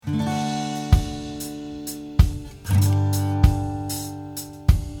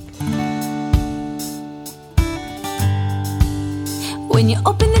when you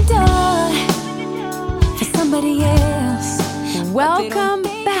open the door for somebody else. Welcome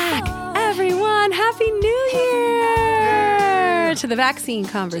back, everyone. Happy New Year to the vaccine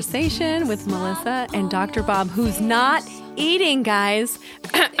conversation with Melissa and Dr. Bob, who's not eating, guys.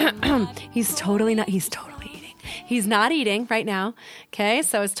 He's totally eating. He's not eating right now. Okay,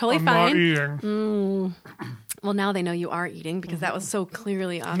 so it's totally fine. I'm not eating. Well, now they know you are eating because that was so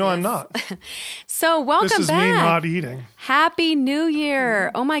clearly obvious. No, I'm not. So welcome back. This is me not eating. Happy New Year.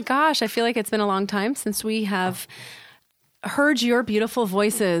 Oh my gosh, I feel like it's been a long time since we have heard your beautiful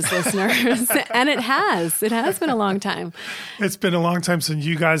voices, listeners. And it has been a long time. It's been a long time since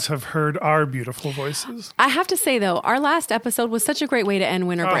you guys have heard our beautiful voices. I have to say, though, our last episode was such a great way to end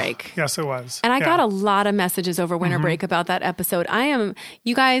winter break. Yes, it was. And I got a lot of messages over winter break about that episode.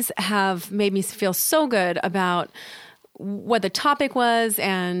 You guys have made me feel so good about what the topic was,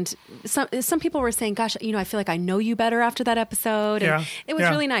 and some people were saying, gosh, I feel like I know you better after that episode. And it was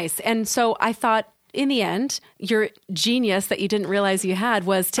really nice. And so I thought, in the end, your genius that you didn't realize you had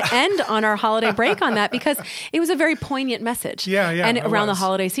was to end on our holiday break on that, because it was a very poignant message. And around the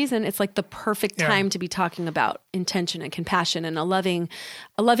holiday season, it's like the perfect time to be talking about intention and compassion and a loving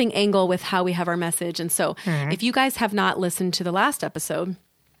angle with how we have our message. And so if you guys have not listened to the last episode,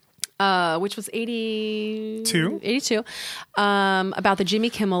 which was 82, about the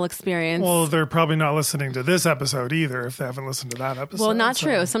Jimmy Kimmel experience. Well, they're probably not listening to this episode either if they haven't listened to that episode. Well, not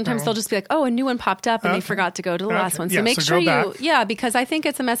true. Sometimes they'll just be like, oh, a new one popped up and they forgot to go to the last one. So make sure you, because I think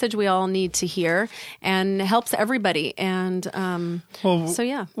it's a message we all need to hear and helps everybody. And Well,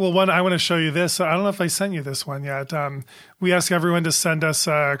 I want to show you this. I don't know if I sent you this one yet. We ask everyone to send us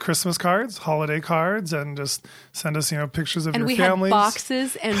Christmas cards, holiday cards, and just send us, pictures of your families. And we had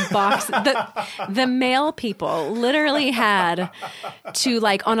boxes and boxes. The mail people literally had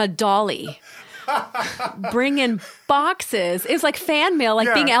to, on a dolly, bring in boxes. It was like fan mail,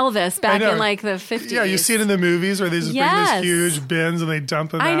 being Elvis back in the 50s. Yeah, you see it in the movies where they just bring these huge bins and they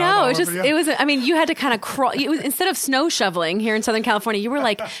dump them out. I know. It was, you had to kind of crawl. Instead of snow shoveling here in Southern California, you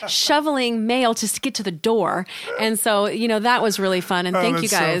were shoveling mail just to get to the door. And so, that was really fun. And thank you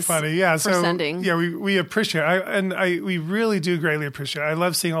guys for sending. Yeah, we appreciate it. We really do greatly appreciate it. I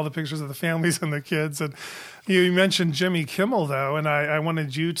love seeing all the pictures of the families and the kids. And you mentioned Jimmy Kimmel, though, and I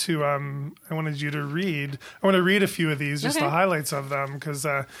wanted you to read. I want to read a few of these, just the highlights of them, because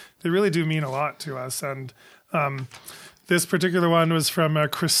they really do mean a lot to us. And this particular one was from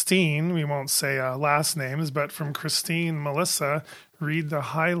Christine. We won't say last names, but from Christine Melissa. Read the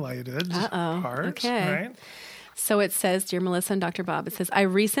highlighted part. Okay. Right? So it says, Dear Melissa and Dr. Bob, it says, I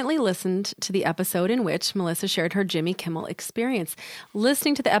recently listened to the episode in which Melissa shared her Jimmy Kimmel experience.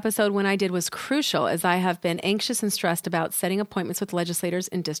 Listening to the episode when I did was crucial, as I have been anxious and stressed about setting appointments with legislators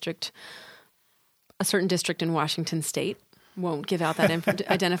in a certain district in Washington State. Won't give out that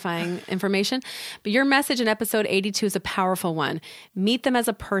identifying information. But your message in episode 82 is a powerful one. Meet them as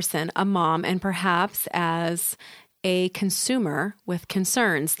a person, a mom, and perhaps as a consumer with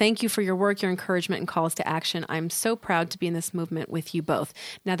concerns. Thank you for your work, your encouragement, and calls to action. I'm so proud to be in this movement with you both.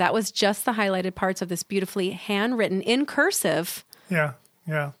 Now, that was just the highlighted parts of this beautifully handwritten in cursive. Yeah.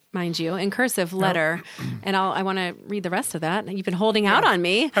 Mind you, in cursive letter. And I want to read the rest of that. You've been holding out on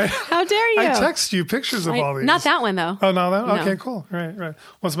me. How dare you? I text you pictures of all these. Not that one, though. Oh, no, that? No. Okay, cool. Right.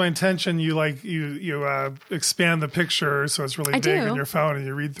 What's my intention? You expand the picture so it's really big on your phone and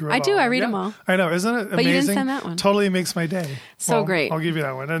you read through it. I do. I read them all. I know. Isn't it amazing? But you didn't send that one. Totally makes my day. Great. I'll give you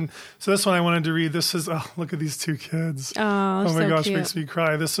that one. And so this one I wanted to read. This is, look at these two kids. Oh my gosh, cute. Makes me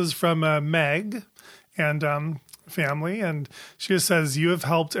cry. This is from Meg and family, and she says, you have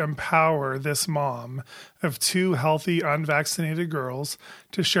helped empower this mom of two healthy unvaccinated girls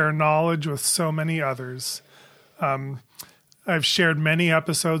to share knowledge with so many others. I've shared many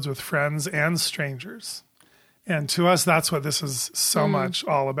episodes with friends and strangers, and to us that's what this is so much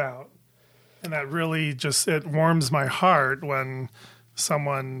all about. And that really it warms my heart when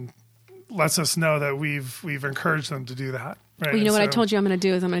someone lets us know that we've encouraged them to do that. Right. Well, you know what I told you I'm going to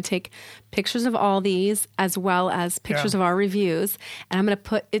do is I'm going to take pictures of all these as well as pictures of our reviews, and I'm going to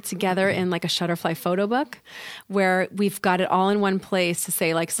put it together in a Shutterfly photo book where we've got it all in one place to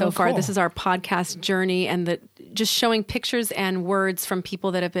say so far, this is our podcast journey, and just showing pictures and words from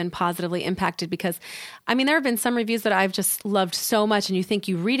people that have been positively impacted. Because, there have been some reviews that I've just loved so much, and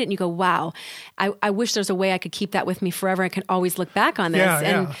you read it and you go, wow, I wish there's a way I could keep that with me forever. I can always look back on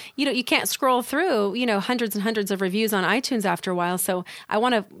this. You can't scroll through, hundreds and hundreds of reviews on iTunes after a while. So I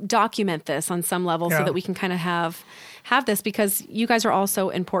want to document this on some level so that we can kind of have have this because you guys are also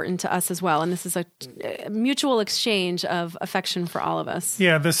important to us as well. And this is a mutual exchange of affection for all of us.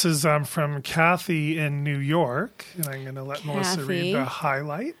 Yeah, this is from Kathy in New York. And I'm going to let Melissa read the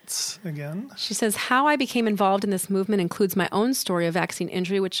highlights again. She says, how I became involved in this movement includes my own story of vaccine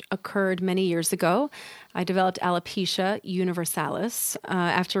injury, which occurred many years ago. I developed alopecia universalis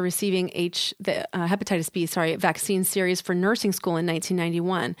after receiving the hepatitis B vaccine series for nursing school in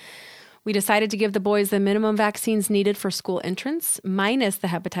 1991. We decided to give the boys the minimum vaccines needed for school entrance, minus the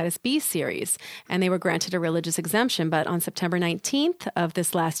hepatitis B series, and they were granted a religious exemption. But on September 19th of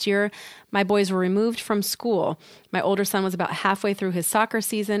this last year, my boys were removed from school. My older son was about halfway through his soccer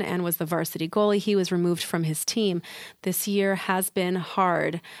season and was the varsity goalie. He was removed from his team. This year has been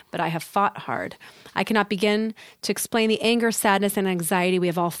hard, but I have fought hard. I cannot begin to explain the anger, sadness, and anxiety we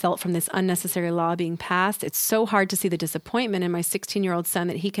have all felt from this unnecessary law being passed. It's so hard to see the disappointment in my 16-year-old son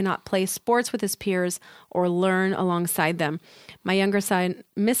that he cannot play sports with his peers or learn alongside them. My younger son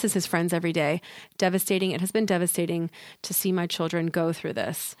misses his friends every day. Devastating. It has been devastating to see my children go through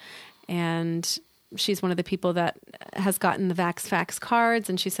this. And she's one of the people that has gotten the VaxFax cards,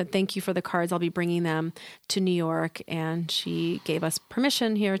 and she said, thank you for the cards. I'll be bringing them to New York. And she gave us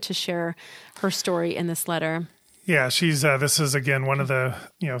permission here to share her story in this letter. Yeah, she's. This is again one of the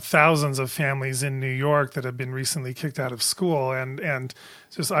thousands of families in New York that have been recently kicked out of school, and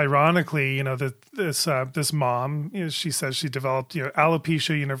just ironically, this mom, she says she developed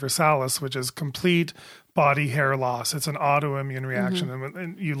alopecia universalis, which is complete body hair loss. It's an autoimmune reaction,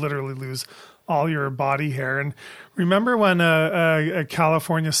 and you literally lose all your body hair. And remember when a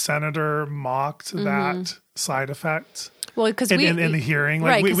California senator mocked that side effect? Well, because in the hearing,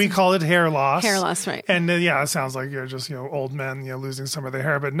 like right, we call it hair loss. Hair loss, right? And it sounds like you're just old men losing some of their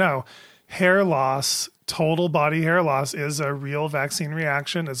hair, but no, hair loss, total body hair loss, is a real vaccine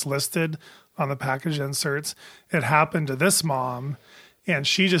reaction. It's listed on the package inserts. It happened to this mom, and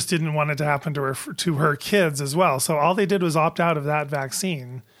she just didn't want it to happen to her kids as well. So all they did was opt out of that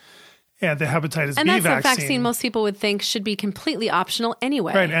vaccine. And the hepatitis and B that's vaccine. a vaccine most people would think should be completely optional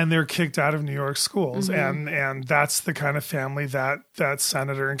anyway. Right, and they're kicked out of New York schools. And that's the kind of family that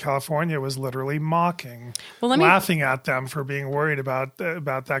senator in California was literally mocking, laughing at them for being worried about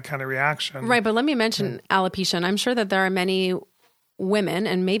that kind of reaction. Right, but let me mention alopecia. And I'm sure that there are many women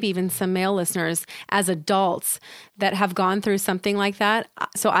and maybe even some male listeners as adults that have gone through something like that.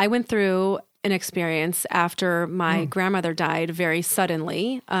 So I went through an experience after my grandmother died very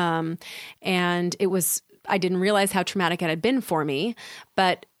suddenly. And I didn't realize how traumatic it had been for me,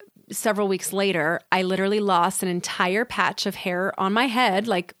 but several weeks later, I literally lost an entire patch of hair on my head,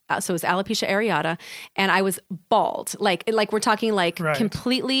 so it was alopecia areata, and I was bald, like we're talking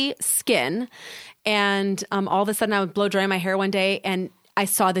completely skin. And all of a sudden I would blow dry my hair one day, and I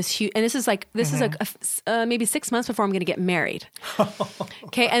saw this huge, and this is maybe 6 months before I'm going to get married.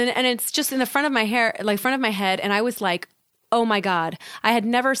 Okay. And it's just in the front of my hair, front of my head. And I was like, oh my God, I had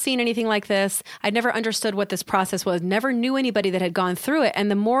never seen anything like this. I'd never understood what this process was, never knew anybody that had gone through it.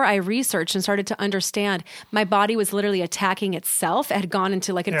 And the more I researched and started to understand, my body was literally attacking itself. It had gone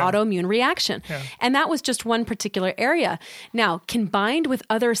into an autoimmune reaction. Yeah. And that was just one particular area. Now, combined with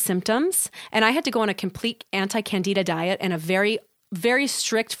other symptoms, and I had to go on a complete anti-candida diet and a very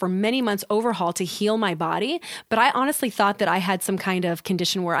strict for many months overhaul to heal my body. But I honestly thought that I had some kind of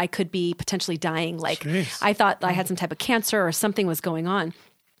condition where I could be potentially dying. Jeez. I thought I had some type of cancer or something was going on.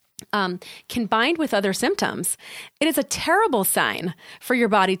 Combined with other symptoms, it is a terrible sign for your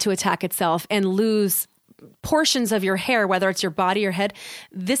body to attack itself and lose portions of your hair, whether it's your body or head.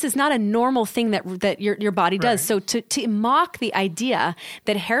 This is not a normal thing that your body does. Right. So to mock the idea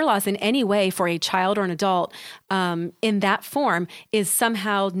that hair loss in any way for a child or an adult in that form is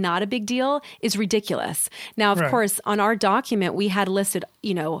somehow not a big deal is ridiculous. Now, of course, on our document, we had listed,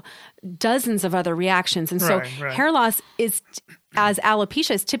 dozens of other reactions. And so hair loss is, as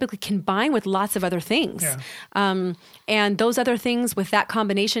alopecia, is typically combined with lots of other things. Yeah. And those other things with that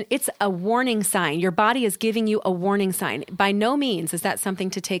combination, it's a warning sign. Your body is giving you a warning sign. By no means is that something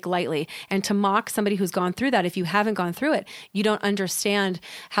to take lightly. And to mock somebody who's gone through that, if you haven't gone through it, you don't understand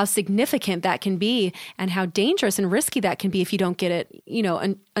how significant that can be and how dangerous and risky that can be if you don't get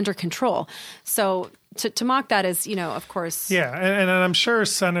it, under control. So to mock that is, of course. Yeah. And I'm sure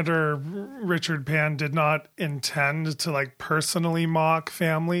Senator Richard Pan did not intend to personally mock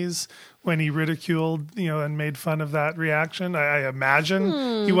families when he ridiculed, and made fun of that reaction. I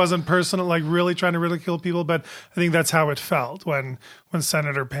imagine he wasn't really trying to ridicule people, but I think that's how it felt when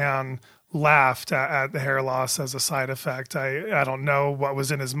Senator Pan laughed at the hair loss as a side effect. I don't know what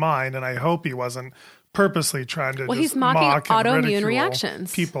was in his mind, and I hope he wasn't purposely trying to he's just mocking mock and autoimmune ridicule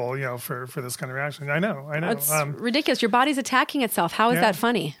reactions. people, for this kind of reaction. I know. It's ridiculous. Your body's attacking itself. How is that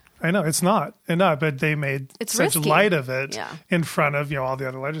funny? I know it's not, but they made such risky. light of it Yeah. in front of all the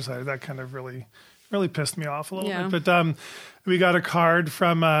other legislators. That kind of really pissed me off a little Yeah. bit. But we got a card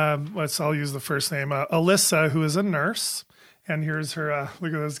from I'll use the first name, Alyssa, who is a nurse, and here's her.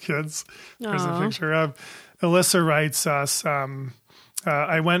 Look at those kids. There's a picture of Alyssa. Writes us.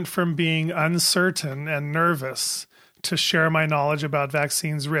 I went from being uncertain and nervous to share my knowledge about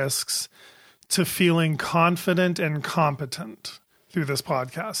vaccines risks to feeling confident and competent through this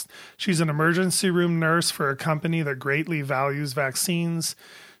podcast. She's an emergency room nurse for a company that greatly values vaccines.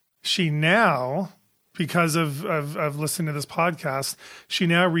 She now, because of listening to this podcast, she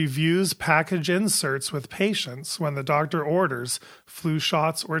now reviews package inserts with patients when the doctor orders flu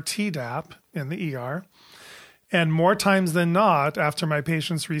shots or Tdap in the ER. And more times than not, after my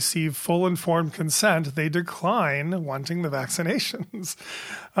patients receive full informed consent, they decline wanting the vaccinations.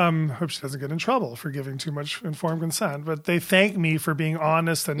 Hope she doesn't get in trouble for giving too much informed consent, but they thank me for being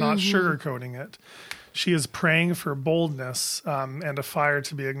honest and not sugarcoating it. She is praying for boldness and a fire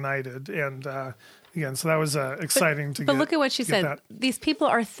to be ignited. And again, so that was exciting to get. But look at what she said. That. These people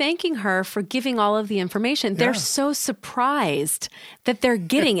are thanking her for giving all of the information. They're so surprised that they're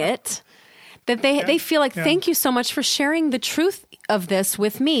getting it. That they feel like, thank you so much for sharing the truth of this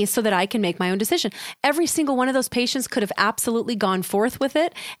with me so that I can make my own decision. Every single one of those patients could have absolutely gone forth with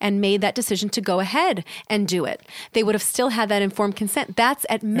it and made that decision to go ahead and do it. They would have still had that informed consent. That's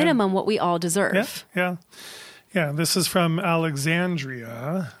at minimum what we all deserve. Yeah. This is from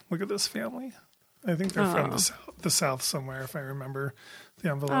Alexandria. Look at this family. I think they're from the south somewhere, if I remember the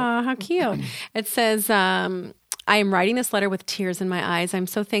envelope. Oh, how cute. It says, I am writing this letter with tears in my eyes. I'm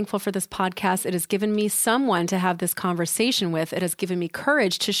so thankful for this podcast. It has given me someone to have this conversation with. It has given me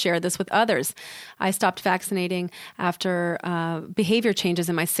courage to share this with others. I stopped vaccinating after behavior changes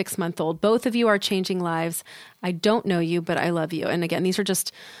in my 6-month-old. Both of you are changing lives. I don't know you, but I love you. And again, these are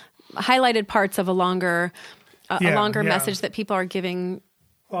just highlighted parts of a longer message that people are giving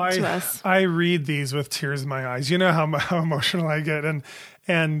to us. I read these with tears in my eyes. You know how emotional I get, and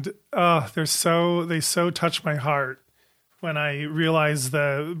they so touch my heart when I realize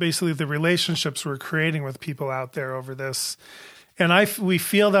basically the relationships we're creating with people out there over this, and we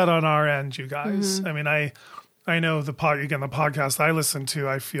feel that on our end, you guys. I mean, I know the podcast I listen to,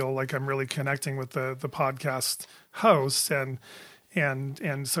 I feel like I'm really connecting with the podcast hosts, and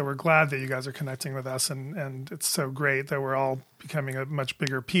so we're glad that you guys are connecting with us, and it's so great that we're all becoming a much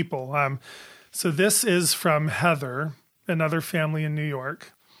bigger people. So this is from Heather, another family in New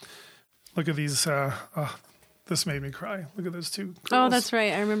York. Look at these. This made me cry. Look at those two girls. Oh, that's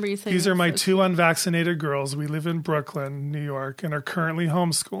right. I remember you saying these are my two unvaccinated girls. We live in Brooklyn, New York, and are currently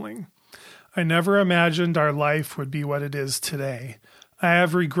homeschooling. I never imagined our life would be what it is today. I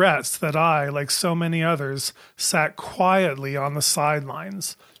have regrets that I, like so many others, sat quietly on the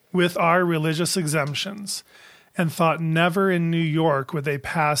sidelines with our religious exemptions and thought never in New York would they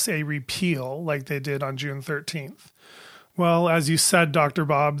pass a repeal like they did on June 13th. Well, as you said, Dr.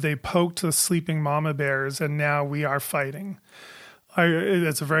 Bob, they poked the sleeping mama bears, and now we are fighting.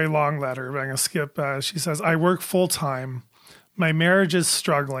 It's a very long letter, but I'm going to skip. She says, I work full-time. My marriage is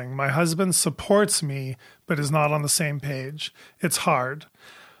struggling. My husband supports me, but is not on the same page. It's hard.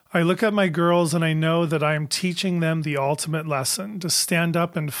 I look at my girls and I know that I am teaching them the ultimate lesson, to stand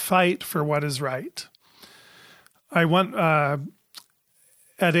up and fight for what is right. I want,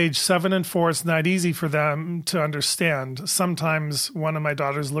 at age 7 and 4, it's not easy for them to understand. Sometimes one of my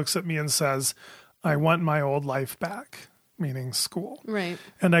daughters looks at me and says, I want my old life back, meaning school. Right.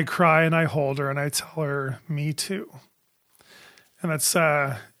 And I cry and I hold her and I tell her, me too. And that's,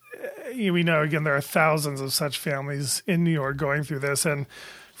 we know, again, there are thousands of such families in New York going through this. And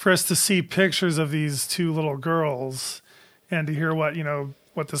for us to see pictures of these two little girls and to hear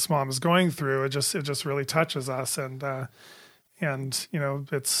what this mom is going through, it just really touches us. And I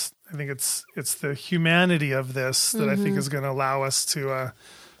think it's the humanity of this that I think is going to allow us to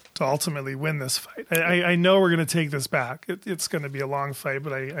ultimately win this fight. I know we're going to take this back. It's going to be a long fight,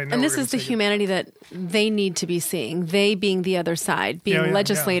 but I know. And this is the humanity that they need to be seeing. They being the other side, being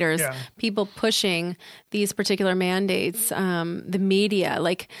legislators, people pushing these particular mandates, the media,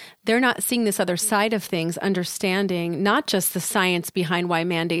 like they're not seeing this other side of things, understanding not just the science behind why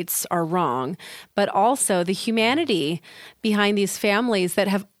mandates are wrong, but also the humanity behind these families that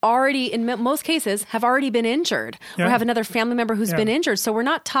have already, in most cases, have already been injured or have another family member who's been injured. So we're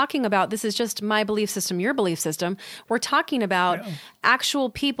not talking about this is just my belief system, your belief system. We're talking about actual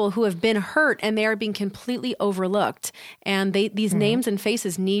people who have been hurt and they are being completely overlooked. And these names and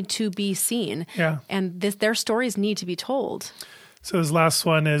faces need to be seen. Yeah. And their stories need to be told. So this last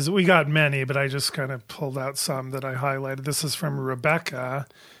one is, we got many, but I just kind of pulled out some that I highlighted. This is from Rebecca.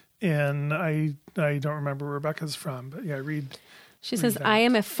 And I don't remember where Rebecca's from, but read. She says, I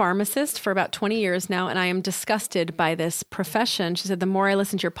am a pharmacist for about 20 years now, and I am disgusted by this profession. She said, the more I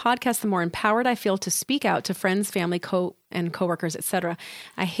listen to your podcast, the more empowered I feel to speak out to friends, family, coworkers, etc.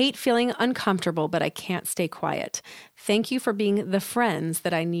 I hate feeling uncomfortable, but I can't stay quiet. Thank you for being the friends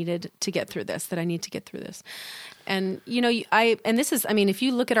that I needed to get through this, that I need to get through this. And, this is, if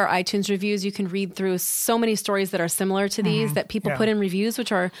you look at our iTunes reviews, you can read through so many stories that are similar to these that people put in reviews,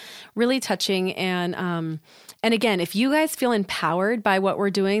 which are really touching. And again, if you guys feel empowered by what we're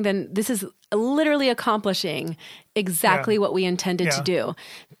doing, then this is literally accomplishing exactly what we intended to do,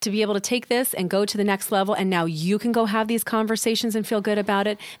 to be able to take this and go to the next level. And now you can go have these conversations and feel good about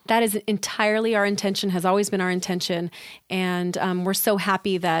it. That is entirely our intention, has always been our intention. And we're so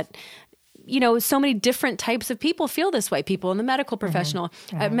happy that so many different types of people feel this way. People in the medical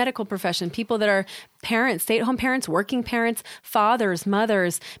medical profession, people that are parents, stay-at-home parents, working parents, fathers,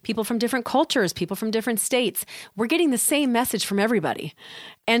 mothers, people from different cultures, people from different states. We're getting the same message from everybody.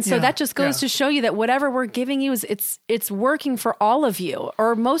 And so that just goes to show you that whatever we're giving you it's working for all of you,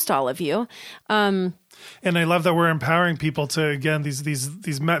 or most all of you. And I love that we're empowering people to, again,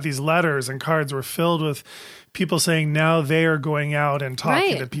 these letters and cards were filled with people saying now they are going out and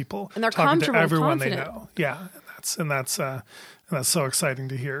talking to people, and they're talking to everyone confident. they know. Yeah, and that's so exciting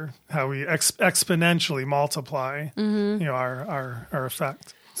to hear how we exponentially multiply, our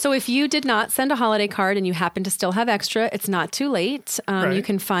effect. So if you did not send a holiday card and you happen to still have extra, it's not too late. You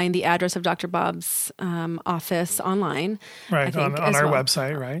can find the address of Dr. Bob's office online. Right, on our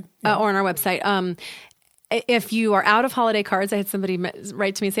website, right? Or on our website. If you are out of holiday cards, I had somebody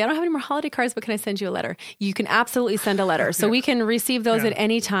write to me and say, I don't have any more holiday cards, but can I send you a letter? You can absolutely send a letter. So we can receive those at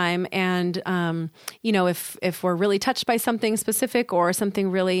any time. And, if we're really touched by something specific or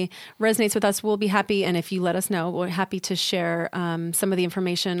something really resonates with us, we'll be happy. And if you let us know, we're happy to share some of the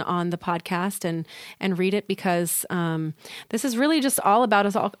information on the podcast and read it, because this is really just all about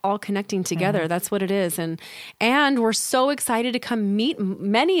us all connecting together. That's what it is. And we're so excited to come meet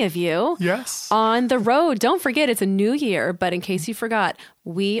many of you on the road. Don't forget, it's a new year, but in case you forgot,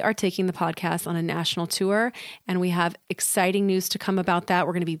 we are taking the podcast on a national tour, and we have exciting news to come about that.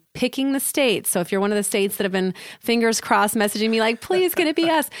 We're going to be picking the states. So if you're one of the states that have been fingers crossed messaging me like, please, can it be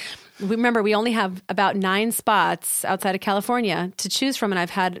us? Remember, we only have about 9 spots outside of California to choose from, and I've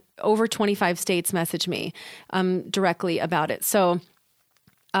had over 25 states message me directly about it. So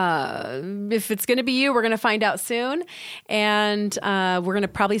if it's going to be you, we're going to find out soon. And we're going to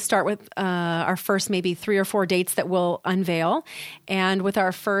probably start with our first maybe 3 or 4 dates that we'll unveil. And with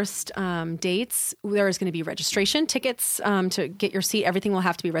our first dates, there is going to be registration tickets to get your seat. Everything will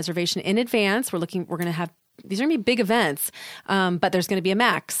have to be reservation in advance. We're going to have, these are going to be big events, but there's going to be a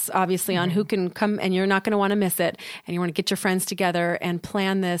max, obviously, on who can come, and you're not going to want to miss it. And you want to get your friends together and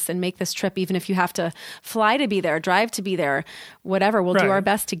plan this and make this trip, even if you have to fly to be there, drive to be there, whatever. We'll do our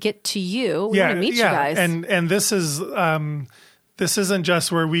best to get to you. We want to meet you guys. And this is this isn't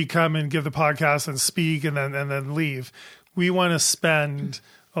just where we come and give the podcast and speak and then leave. We want to spend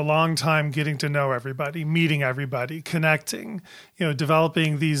a long time getting to know everybody, meeting everybody, connecting,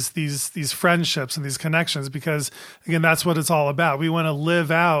 developing these friendships and these connections, because again, that's what it's all about. We want to live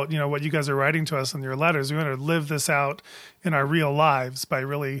out, what you guys are writing to us in your letters. We want to live this out in our real lives by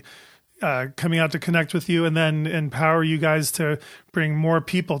really coming out to connect with you, and then empower you guys to bring more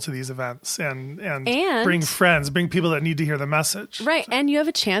people to these events and bring friends, bring people that need to hear the message. Right. And you have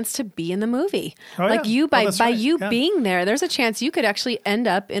a chance to be in the movie. By being there, there's a chance you could actually end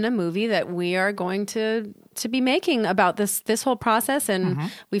up in a movie that we are going to be making about this whole process.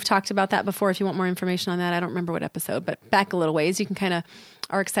 And we've talked about that before. If you want more information on that, I don't remember what episode, but back a little ways, you can kind of,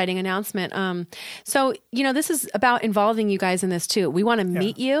 our exciting announcement. So, this is about involving you guys in this too. We want to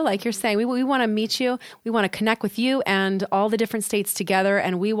meet you, like you're saying, we want to meet you. We want to connect with you and all the different states together.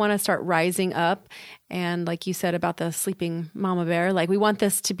 And we want to start rising up. And like you said about the sleeping mama bear, like we want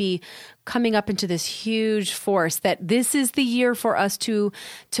this to be coming up into this huge force, that this is the year for us to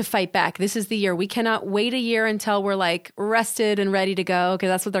fight back. This is the year. We cannot wait a year until we're like rested and ready to go, because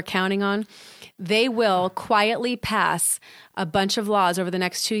that's what they're counting on. They will quietly pass a bunch of laws over the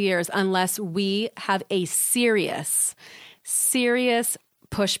next 2 years unless we have a serious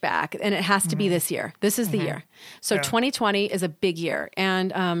pushback, and it has to be this year. This is the year. So 2020 is a big year.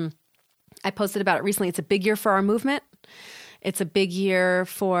 And I posted about it recently. It's a big year for our movement. It's a big year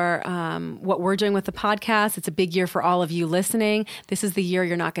for what we're doing with the podcast. It's a big year for all of you listening. This is the year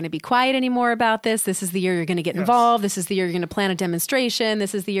you're not going to be quiet anymore about this. This is the year you're going to get involved. This is the year you're going to plan a demonstration.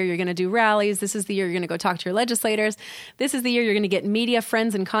 This is the year you're going to do rallies. This is the year you're going to go talk to your legislators. This is the year you're going to get media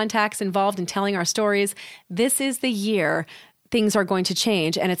friends and contacts involved in telling our stories. This is the year things are going to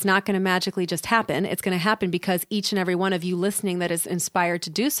change, and it's not going to magically just happen. It's going to happen because each and every one of you listening that is inspired to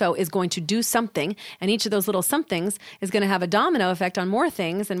do so is going to do something, and each of those little somethings is going to have a domino effect on more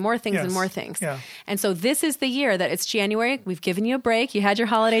things and more things and more things. Yeah. And so this is the year that it's January. We've given you a break. You had your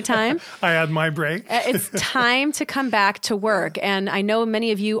holiday time. I had my break. It's time to come back to work. And I know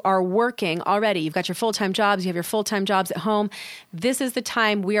many of you are working already. You've got your full-time jobs. You have your full-time jobs at home. This is the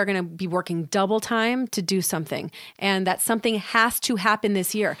time we are going to be working double time to do something. And that something has to happen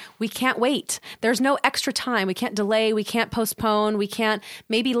this year. We can't wait. There's no extra time. We can't delay. We can't postpone. We can't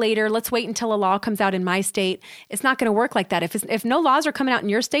maybe later. Let's wait until a law comes out in my state. It's not going to work like that. If no laws are coming out in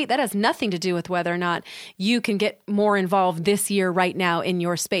your state, that has nothing to do with whether or not you can get more involved this year right now in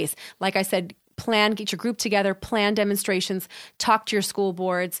your space. Like I said, get your group together, plan demonstrations, talk to your school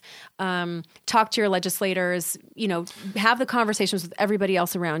boards, talk to your legislators, have the conversations with everybody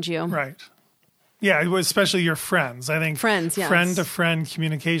else around you. Right. Yeah, especially your friends. I think friends, yes. Friend-to-friend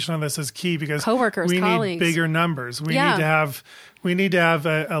communication on this is key because coworkers, we colleagues. Need bigger numbers. We need to have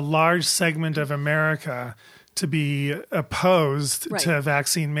a large segment of America to be opposed to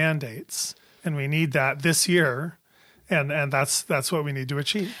vaccine mandates, and we need that this year. And that's what we need to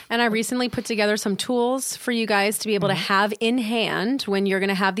achieve. And I recently put together some tools for you guys to be able to have in hand when you're going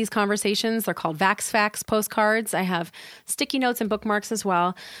to have these conversations. They're called VaxFacts postcards. I have sticky notes and bookmarks as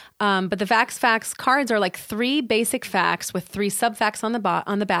well. But the VaxFacts cards are like 3 basic facts with 3 sub-facts on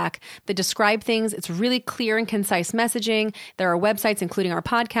the back that describe things. It's really clear and concise messaging. There are websites, including our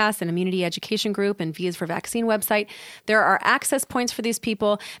podcast and Immunity Education Group and V is for Vaccine website. There are access points for these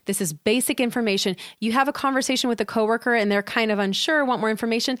people. This is basic information. You have a conversation with a coworker and they're kind of unsure, want more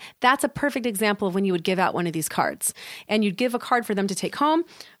information. That's a perfect example of when you would give out one of these cards. And you'd give a card for them to take home.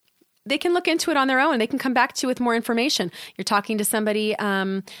 They can look into it on their own. They can come back to you with more information. You're talking to somebody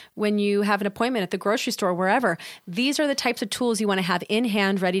when you have an appointment at the grocery store, wherever. These are the types of tools you want to have in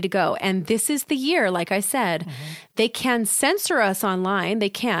hand, ready to go. And this is the year, like I said, they can censor us online. They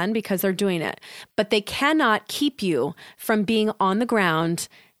can because they're doing it. But they cannot keep you from being on the ground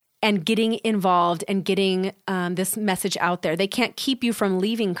and getting involved and getting this message out there. They can't keep you from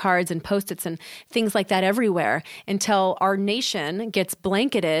leaving cards and Post-its and things like that everywhere until our nation gets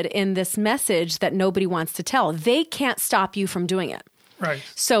blanketed in this message that nobody wants to tell. They can't stop you from doing it. Right.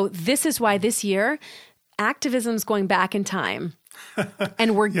 So this is why this year, activism's going back in time.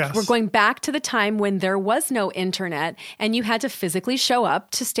 And we're going back to the time when there was no internet and you had to physically show up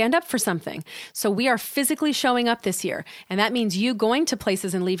to stand up for something. So we are physically showing up this year. And that means you going to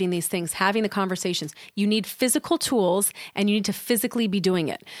places and leaving these things, having the conversations. You need physical tools and you need to physically be doing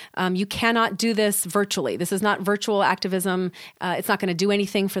it. You cannot do this virtually. This is not virtual activism. It's not going to do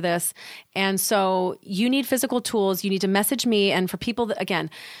anything for this. And so you need physical tools. You need to message me. And for people that, again,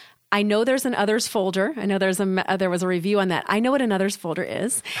 I know there's an others folder. I know there was a review on that. I know what an others folder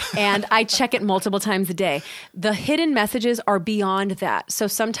is, and I check it multiple times a day. The hidden messages are beyond that. So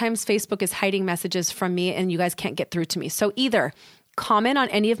sometimes Facebook is hiding messages from me, and you guys can't get through to me. So either comment on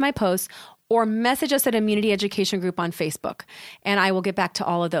any of my posts or message us at Immunity Education Group on Facebook, and I will get back to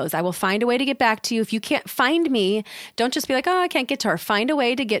all of those. I will find a way to get back to you. If you can't find me, don't just be like, oh, I can't get to her. Find a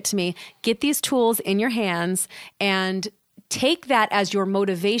way to get to me. Get these tools in your hands and take that as your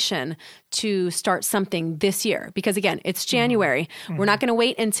motivation to start something this year. Because again, it's January. We're not going to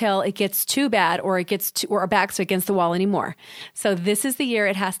wait until it gets too bad or our backs are against the wall anymore. So this is the year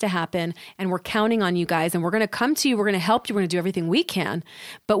it has to happen. And we're counting on you guys. And we're going to come to you. We're going to help you. We're going to do everything we can.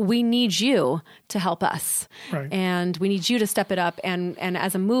 But we need you to help us. Right. And we need you to step it up. And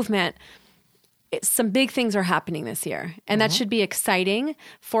as a movement, some big things are happening this year. And that should be exciting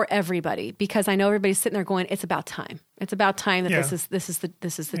for everybody because I know everybody's sitting there going, it's about time. It's about time that this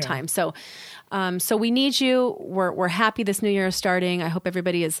is the time. So so we need you. We're happy this new year is starting. I hope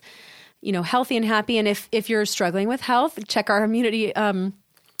everybody is, healthy and happy. And if you're struggling with health, check our immunity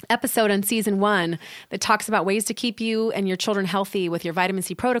episode on season 1 that talks about ways to keep you and your children healthy with your vitamin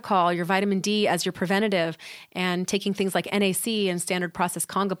C protocol, your vitamin D as your preventative, and taking things like NAC and standard process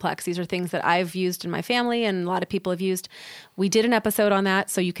Congaplex. These are things that I've used in my family and a lot of people have used. We did an episode on that,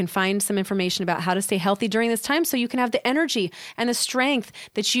 so you can find some information about how to stay healthy during this time so you can have the energy and the strength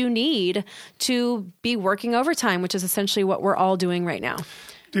that you need to be working overtime, which is essentially what we're all doing right now.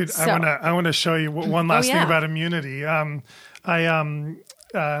 Dude, So- I want to show you one last yeah. thing about immunity. I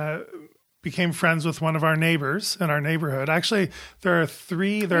became friends with one of our neighbors in our neighborhood. Actually, there are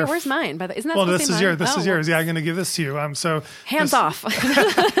 3. Wait, where's mine? Isn't that Well, supposed this to be is mine? yours. This Oh, is yours. Yeah, I'm going to give this to you. So Hands this- off.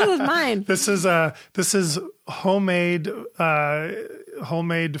 This is mine. This is homemade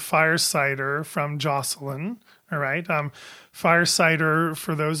fire cider from Jocelyn. All right. Fire cider,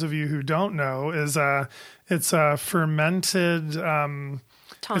 for those of you who don't know, is it's a fermented.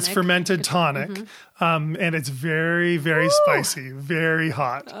 It's fermented tonic, and it's very, very spicy, very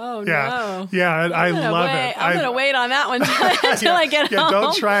hot. Oh, yeah. no. Yeah, I love it. I'm going to wait on that one until I get home.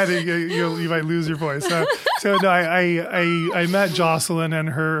 Don't try it. You might lose your voice. So no, I met Jocelyn and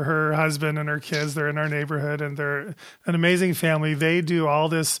her husband and her kids. They're in our neighborhood, and they're an amazing family. They do all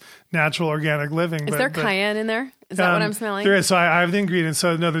this natural organic living. Is there cayenne in there? Is that what I'm smelling? There is. So I have the ingredients.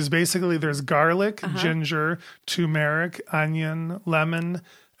 So no, there's garlic, ginger, turmeric, onion, lemon,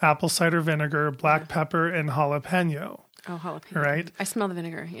 apple cider vinegar, black pepper, and jalapeno. Oh, jalapeno. Right. I smell the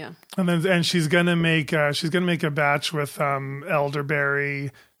vinegar. Yeah. And she's gonna make a batch with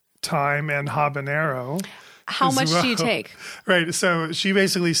elderberry, thyme, and habanero. How as much do you well. take? Right. So she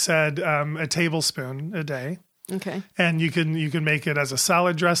basically said a tablespoon a day. Okay. And you can make it as a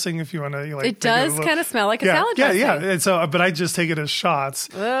salad dressing if you want to. It does kind of smell like a salad dressing. Yeah. And so, but I just take it as shots,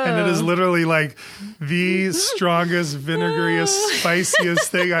 and it is literally like the strongest, vinegariest, spiciest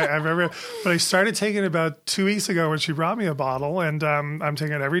thing I've ever. But I started taking it about 2 weeks ago when she brought me a bottle, and I'm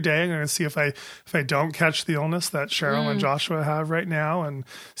taking it every day. I'm going to see if I don't catch the illness that Cheryl and Joshua have right now, and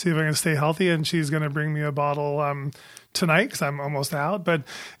see if I can stay healthy. And she's going to bring me a bottle tonight because I'm almost out. But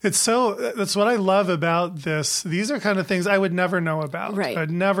that's what I love about this. These are kind of things I would never know about. Right.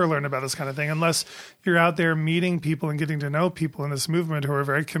 I'd never learn about this kind of thing unless you're out there meeting people and getting to know people in this movement who are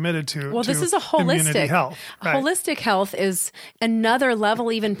very committed to This is a immunity holistic health. Right. Holistic health is another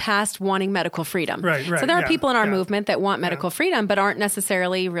level even past wanting medical freedom. Right. So there are Yeah. people in our Yeah. movement that want medical freedom but aren't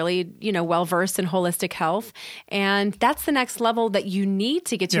necessarily really, well versed in holistic health. And that's the next level that you need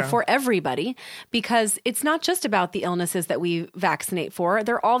to get to Yeah. for everybody, because it's not just about the illnesses that we vaccinate for.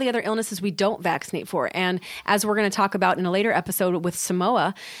 There are all the other illnesses we don't vaccinate for. And as we're going to talk about in a later episode with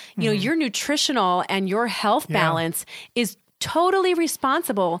Samoa, your nutritional and your health balance is totally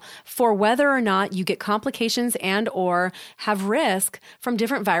responsible for whether or not you get complications and or have risk from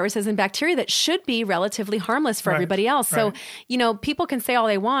different viruses and bacteria that should be relatively harmless for Right, everybody else. So, right. People can say all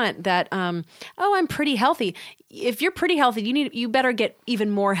they want that, I'm pretty healthy. If you're pretty healthy, you better get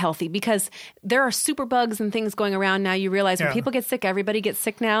even more healthy, because there are super bugs and things going around now. You realize when Yeah. people get sick, everybody gets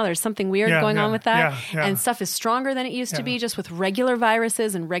sick now. There's something weird Yeah, going yeah, on with that. yeah. And stuff is stronger than it used to Yeah. be, just with regular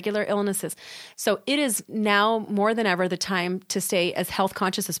viruses and regular illnesses. So it is now more than ever the time to stay as health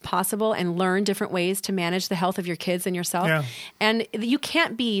conscious as possible and learn different ways to manage the health of your kids and yourself. Yeah. And you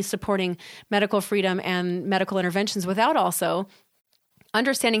can't be supporting medical freedom and medical interventions without also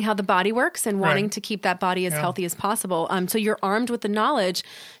understanding how the body works and wanting Right. to keep that body as Yeah. healthy as possible. So you're armed with the knowledge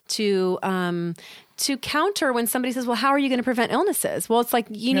to counter when somebody says, well, how are you going to prevent illnesses? Well, it's like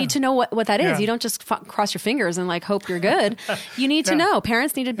you need to know what that is. Yeah. You don't just cross your fingers and hope you're good. You need to Yeah. know.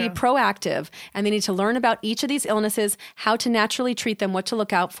 Parents need to be proactive, and they need to learn about each of these illnesses, how to naturally treat them, what to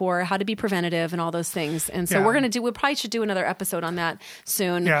look out for, how to be preventative, and all those things. And so Yeah. we probably should do another episode on that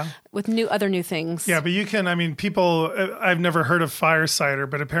soon Yeah. with other new things. Yeah, but you can, people, I've never heard of fire cider,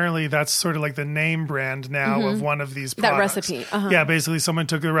 but apparently that's sort of like the name brand now of one of these That products. recipe, uh-huh. Yeah, basically someone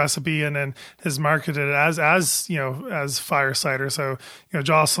took the recipe and then has marketed it as fire cider. So,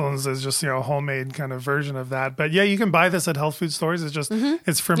 Jocelyn's is just, a homemade kind of version of that. But yeah, you can buy this at health food stores. It's just,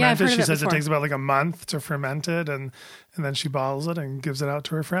 it's fermented. heard of She it says before. it takes about a month to ferment it, and then she bottles it and gives it out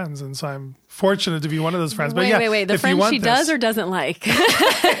to her friends. And so I'm fortunate to be one of those friends. But Wait. The if you friend want she this- does or doesn't like.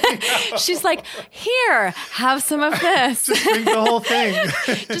 She's like, here, have some of this. drink the whole thing.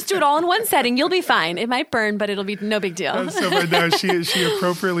 Just do it all in one setting. You'll be fine. It might burn, but it'll be no big deal. But no, she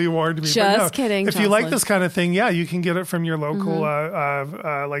appropriately warned me. But Just no, kidding, If you like Jocelyn. this kind of thing, you can get it from your local.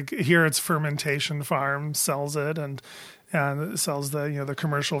 Like here, it's Fermentation Farm sells it, and and it sells the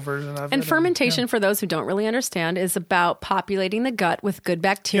commercial version of it. And fermentation, for those who don't really understand, is about populating the gut with good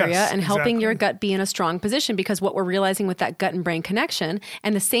bacteria and helping your gut be in a strong position, because what we're realizing with that gut and brain connection,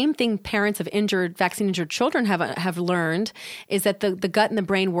 and the same thing parents of vaccine-injured children have learned, is that the gut and the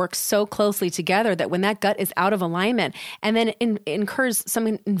brain work so closely together that when that gut is out of alignment and then incurs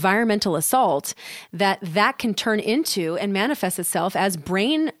some environmental assault, that can turn into and manifest itself as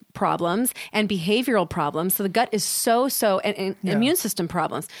brain problems and behavioral problems. So the gut is and immune system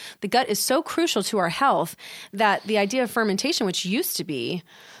problems. The gut is so crucial to our health that the idea of fermentation, which used to be,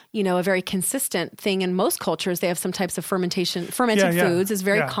 a very consistent thing in most cultures, they have some types of fermented foods is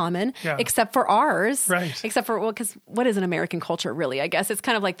very common, except for ours. Right. Except for, because what is an American culture really? I guess it's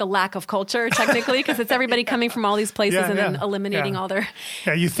kind of like the lack of culture technically, because it's everybody coming from all these places and then eliminating all their...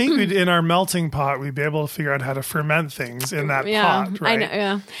 Yeah, you think in our melting pot, we'd be able to figure out how to ferment things in that pot, right? I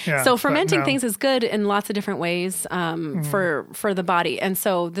know, yeah. So fermenting things is good in lots of different ways for the body. And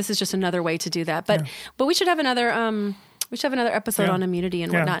so this is just another way to do that. But we should have another... We should have another episode on immunity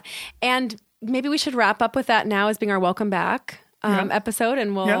and whatnot. And maybe we should wrap up with that now as being our welcome back episode.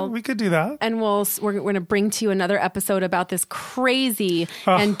 And we could do that. And we're going to bring to you another episode about this crazy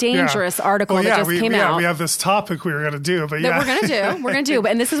and dangerous article that just came out. We have this topic we were going to do, but that we're going to do.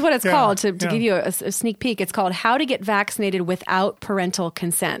 And this is what it's called, to give you a sneak peek. It's called How to Get Vaccinated Without Parental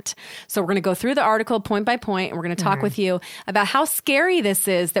Consent. So we're going to go through the article point by point, and we're going to talk with you about how scary this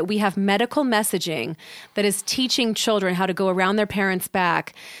is, that we have medical messaging that is teaching children how to go around their parents'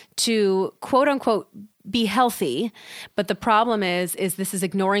 back to quote unquote be healthy. But the problem is this is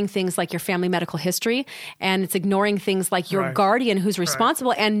ignoring things like your family medical history, and it's ignoring things like your guardian who's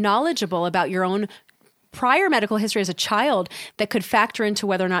responsible and knowledgeable about your own prior medical history as a child that could factor into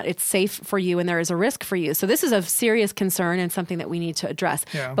whether or not it's safe for you and there is a risk for you. So this is of serious concern and something that we need to address.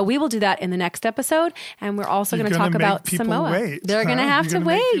 Yeah. But we will do that in the next episode. And we're also going to talk about Samoa. They're going to have to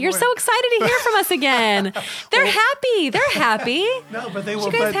wait. You're so excited to hear from us again. They're happy. They're happy. No, but they will.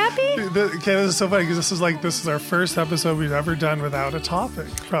 You guys happy? This is so funny because this is our first episode we've ever done without a topic.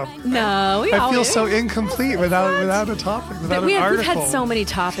 No, I feel so incomplete without a topic, without an article. We've had so many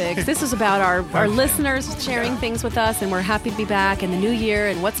topics. This is about our listeners sharing things with us, and we're happy to be back in the new year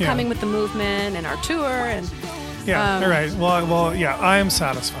and what's coming with the movement and our tour. And all right. Well, I am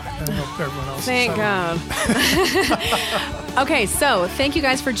satisfied. I hope everyone else Thank God. Okay, so thank you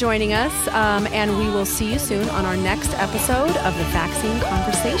guys for joining us, and we will see you soon on our next episode of the Vaccine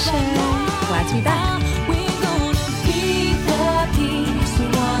Conversation. Glad to be back. We're gonna be the peace we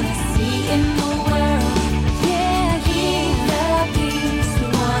wanna see in the world. Yeah, be the peace we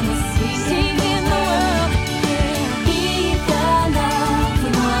wanna see in the world. Yeah, be the love we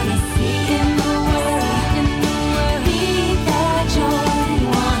wanna see in the world. Be the joy we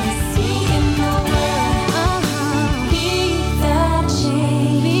wanna see in the world. Be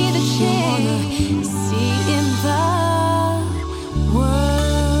the change we wanna see in the world.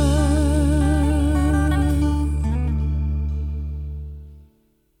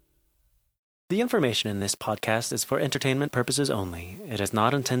 The information in this podcast is for entertainment purposes only. It is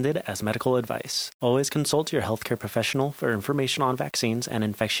not intended as medical advice. Always consult your healthcare professional for information on vaccines and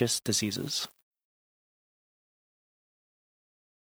infectious diseases.